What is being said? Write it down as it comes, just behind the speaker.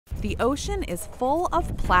The ocean is full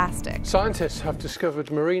of plastic. Scientists have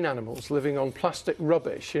discovered marine animals living on plastic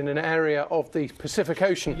rubbish in an area of the Pacific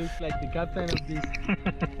Ocean. Looks like the captain of this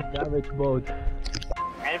garbage boat.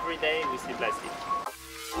 Every day we see plastic.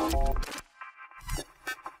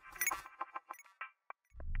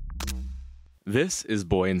 This is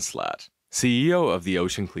Boyan Slatt, CEO of the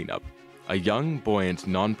Ocean Cleanup, a young, buoyant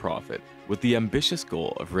non-profit with the ambitious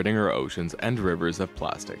goal of ridding our oceans and rivers of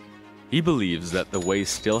plastic. He believes that the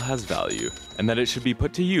waste still has value and that it should be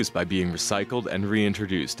put to use by being recycled and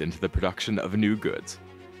reintroduced into the production of new goods.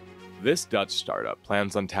 This Dutch startup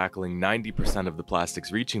plans on tackling 90% of the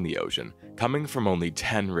plastics reaching the ocean, coming from only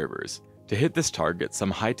 10 rivers. To hit this target,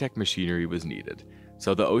 some high-tech machinery was needed,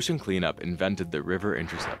 so the Ocean Cleanup invented the River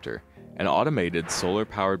Interceptor, an automated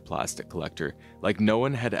solar-powered plastic collector like no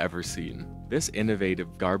one had ever seen. This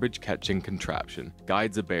innovative garbage-catching contraption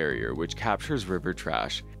guides a barrier which captures river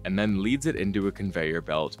trash and then leads it into a conveyor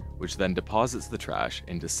belt, which then deposits the trash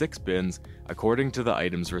into 6 bins according to the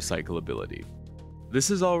item's recyclability.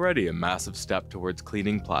 This is already a massive step towards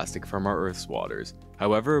cleaning plastic from our Earth's waters.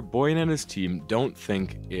 However, Boyan and his team don't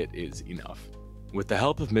think it is enough. With the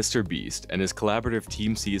help of Mr. Beast and his collaborative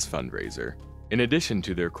Team C's fundraiser, in addition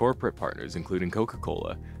to their corporate partners including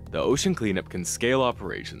Coca-Cola, the Ocean Cleanup can scale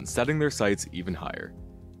operations, setting their sights even higher.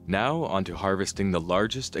 Now onto harvesting the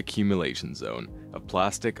largest accumulation zone of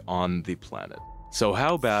plastic on the planet. So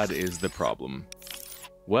how bad is the problem?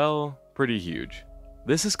 Well, pretty huge.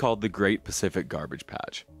 This is called the Great Pacific Garbage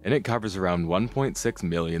Patch, and it covers around 1.6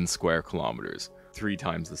 million square kilometers, 3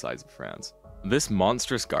 times the size of France. This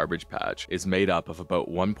monstrous garbage patch is made up of about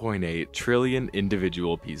 1.8 trillion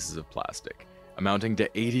individual pieces of plastic, amounting to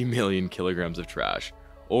 80 million kilograms of trash,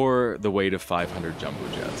 or the weight of 500 jumbo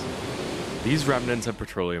jets. These remnants of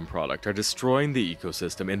petroleum product are destroying the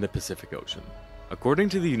ecosystem in the Pacific Ocean. According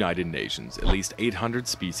to the United Nations, at least 800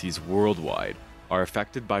 species worldwide are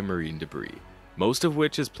affected by marine debris, most of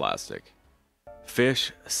which is plastic.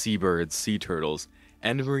 Fish, seabirds, sea turtles,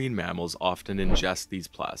 and marine mammals often ingest these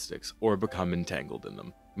plastics or become entangled in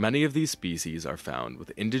them. Many of these species are found with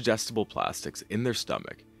indigestible plastics in their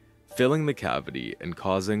stomach, filling the cavity and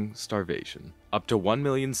causing starvation. Up to 1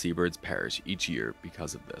 million seabirds perish each year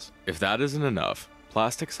because of this. If that isn't enough,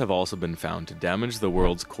 plastics have also been found to damage the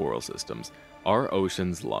world's coral systems, our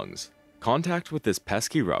ocean's lungs. Contact with this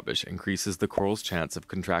pesky rubbish increases the coral's chance of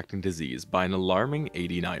contracting disease by an alarming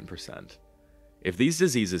 89%. If these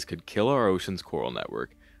diseases could kill our ocean's coral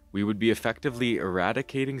network, we would be effectively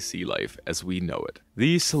eradicating sea life as we know it.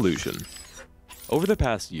 The solution. Over the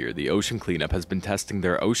past year, the Ocean Cleanup has been testing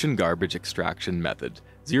their ocean garbage extraction method,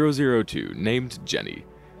 002, named Jenny,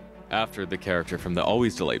 after the character from the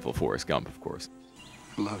always delightful Forrest Gump, of course.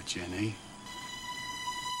 Hello, Jenny.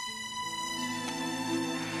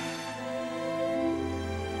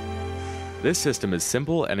 This system is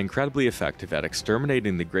simple and incredibly effective at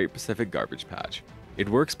exterminating the Great Pacific Garbage Patch. It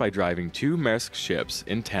works by driving 2 Maersk ships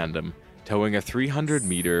in tandem, towing a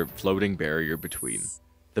 300-meter floating barrier between.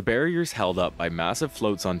 The barrier is held up by massive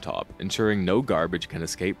floats on top, ensuring no garbage can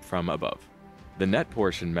escape from above. The net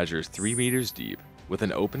portion measures 3 meters deep, with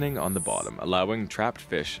an opening on the bottom, allowing trapped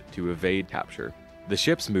fish to evade capture. The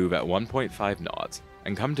ships move at 1.5 knots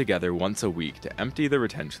and come together once a week to empty the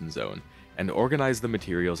retention zone and organize the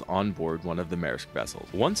materials on board one of the Maersk vessels.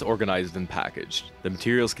 Once organized and packaged, the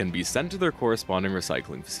materials can be sent to their corresponding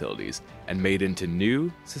recycling facilities and made into new,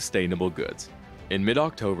 sustainable goods. In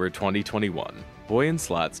mid-October 2021, Boyan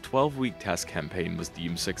Slatt's 12-week test campaign was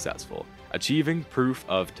deemed successful, achieving proof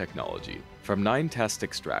of technology. From 9 test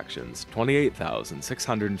extractions,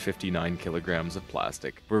 28,659 kilograms of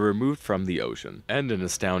plastic were removed from the ocean, and an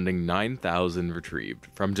astounding 9,000 retrieved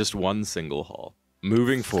from just one single haul.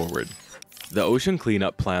 Moving forward, the Ocean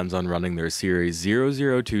Cleanup plans on running their Series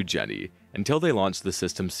 002 Jenny until they launch the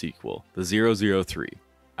system's sequel, the 003.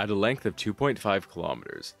 At a length of 2.5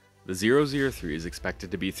 kilometers, the 003 is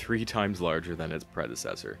expected to be 3 times larger than its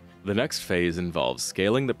predecessor. The next phase involves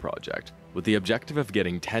scaling the project, with the objective of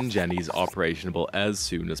getting 10 Jennies operational as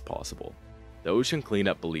soon as possible. The Ocean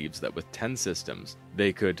Cleanup believes that with 10 systems,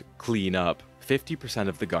 they could clean up 50%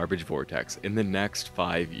 of the garbage vortex in the next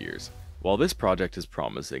 5 years. While this project is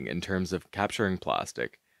promising in terms of capturing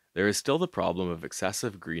plastic, there is still the problem of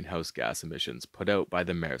excessive greenhouse gas emissions put out by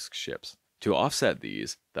the Maersk ships. To offset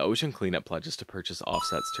these, the Ocean Cleanup pledges to purchase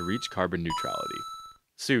offsets to reach carbon neutrality.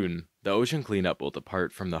 Soon, the Ocean Cleanup will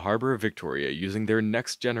depart from the Harbour of Victoria using their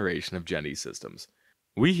next generation of Jenny systems.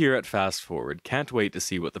 We here at FastForward can't wait to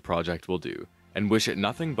see what the project will do, and wish it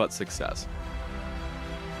nothing but success.